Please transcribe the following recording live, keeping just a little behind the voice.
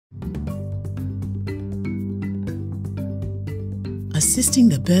Assisting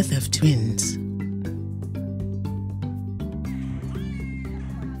the birth of twins.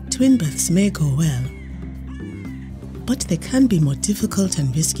 Twin births may go well, but they can be more difficult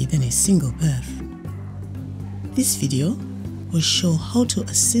and risky than a single birth. This video will show how to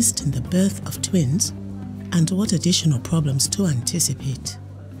assist in the birth of twins and what additional problems to anticipate.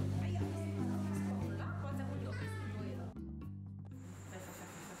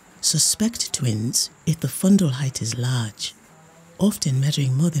 Suspect twins if the fundal height is large, often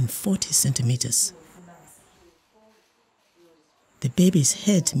measuring more than 40 centimeters. The baby's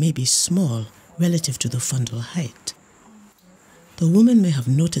head may be small relative to the fundal height. The woman may have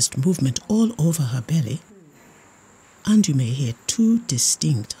noticed movement all over her belly, and you may hear two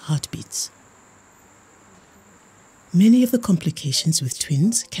distinct heartbeats. Many of the complications with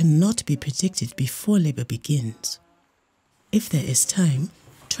twins cannot be predicted before labor begins. If there is time,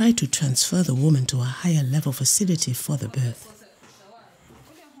 try to transfer the woman to a higher level facility for the birth.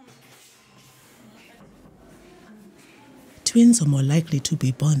 Twins are more likely to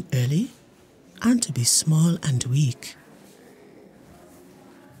be born early and to be small and weak.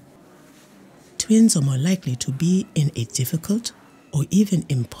 Twins are more likely to be in a difficult or even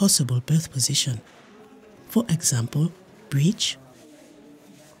impossible birth position. For example, breech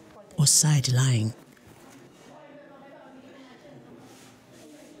or side lying.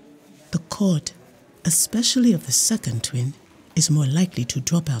 The cord, especially of the second twin, is more likely to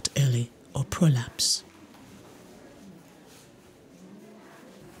drop out early or prolapse.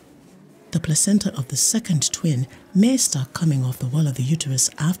 The placenta of the second twin may start coming off the wall of the uterus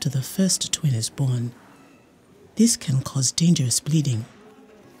after the first twin is born. This can cause dangerous bleeding.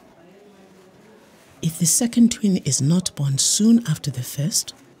 If the second twin is not born soon after the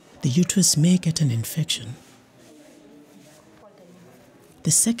first, the uterus may get an infection.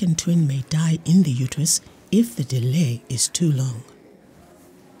 The second twin may die in the uterus if the delay is too long.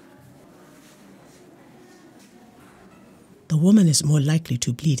 The woman is more likely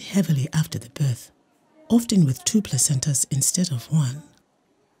to bleed heavily after the birth, often with two placentas instead of one.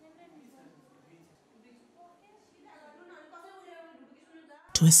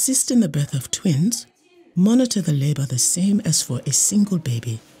 To assist in the birth of twins, monitor the labor the same as for a single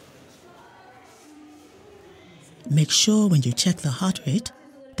baby. Make sure when you check the heart rate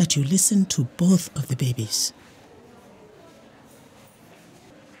that you listen to both of the babies.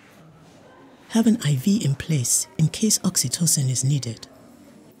 Have an IV in place in case oxytocin is needed.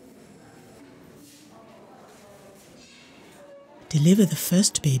 Deliver the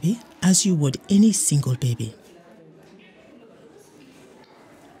first baby as you would any single baby.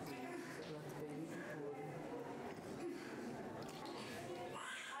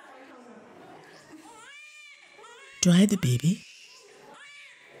 Dry the baby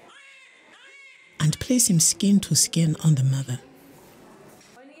and place him skin to skin on the mother.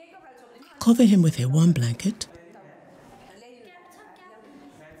 Cover him with a warm blanket.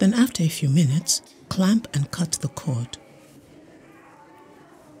 Then after a few minutes, clamp and cut the cord.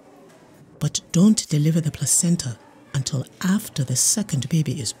 But don't deliver the placenta until after the second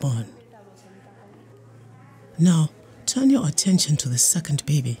baby is born. Now, turn your attention to the second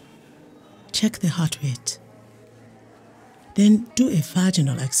baby. Check the heart rate. Then do a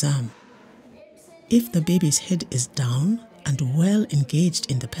vaginal exam. If the baby's head is down and well engaged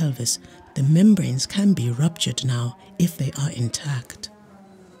in the pelvis, the membranes can be ruptured now if they are intact.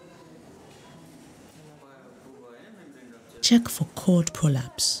 Check for cord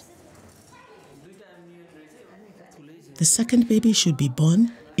prolapse. The second baby should be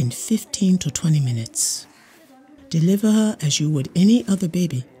born in 15 to 20 minutes. Deliver her as you would any other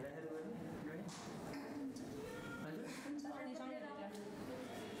baby.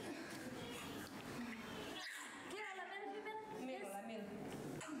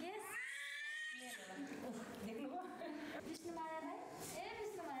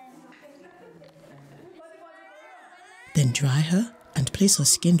 Then dry her and place her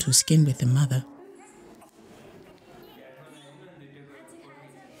skin to skin with the mother.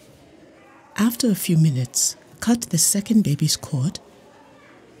 After a few minutes, cut the second baby's cord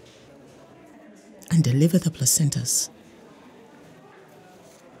and deliver the placentas.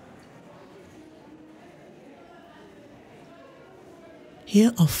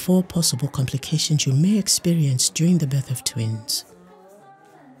 Here are 4 possible complications you may experience during the birth of twins.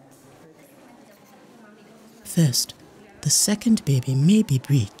 First, the second baby may be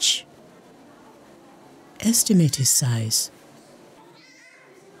breech. Estimate his size.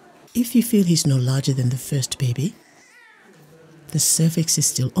 If you feel he's no larger than the first baby, the cervix is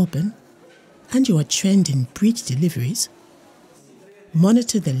still open, and you are trending breech deliveries,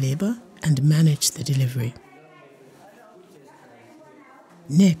 monitor the labor and manage the delivery.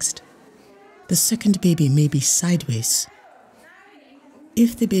 Next, the second baby may be sideways.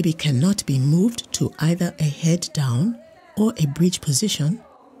 If the baby cannot be moved to either a head down or a bridge position,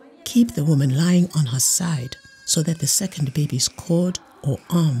 keep the woman lying on her side so that the second baby's cord or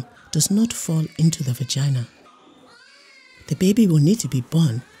arm does not fall into the vagina. The baby will need to be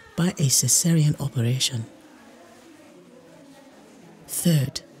born by a cesarean operation.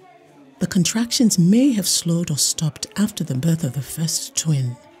 Third, the contractions may have slowed or stopped after the birth of the first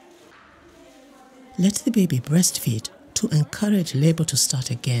twin. Let the baby breastfeed to encourage labor to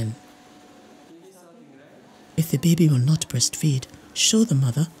start again. If the baby will not breastfeed, show the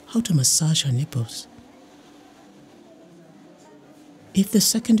mother how to massage her nipples. If the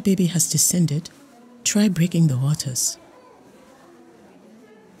second baby has descended, try breaking the waters.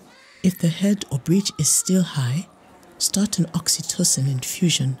 If the head or breech is still high, start an oxytocin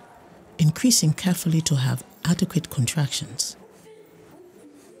infusion, increasing carefully to have adequate contractions.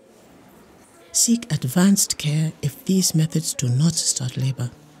 Seek advanced care if these methods do not start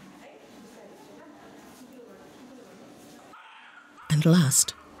labor. And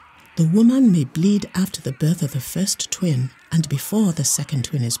last, the woman may bleed after the birth of the first twin and before the second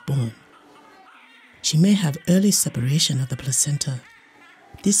twin is born. She may have early separation of the placenta.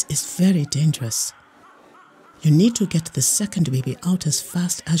 This is very dangerous. You need to get the second baby out as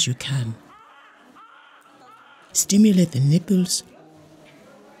fast as you can. Stimulate the nipples,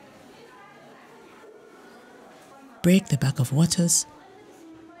 break the back of waters,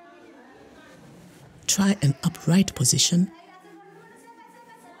 try an upright position,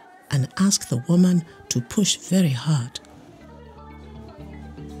 and ask the woman to push very hard.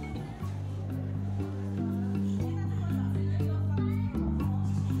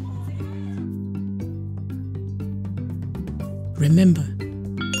 Remember,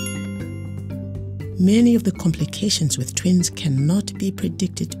 many of the complications with twins cannot be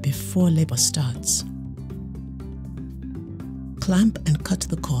predicted before labor starts. Clamp and cut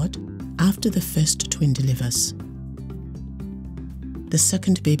the cord after the first twin delivers. The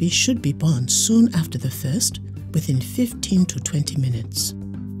second baby should be born soon after the first, within 15 to 20 minutes.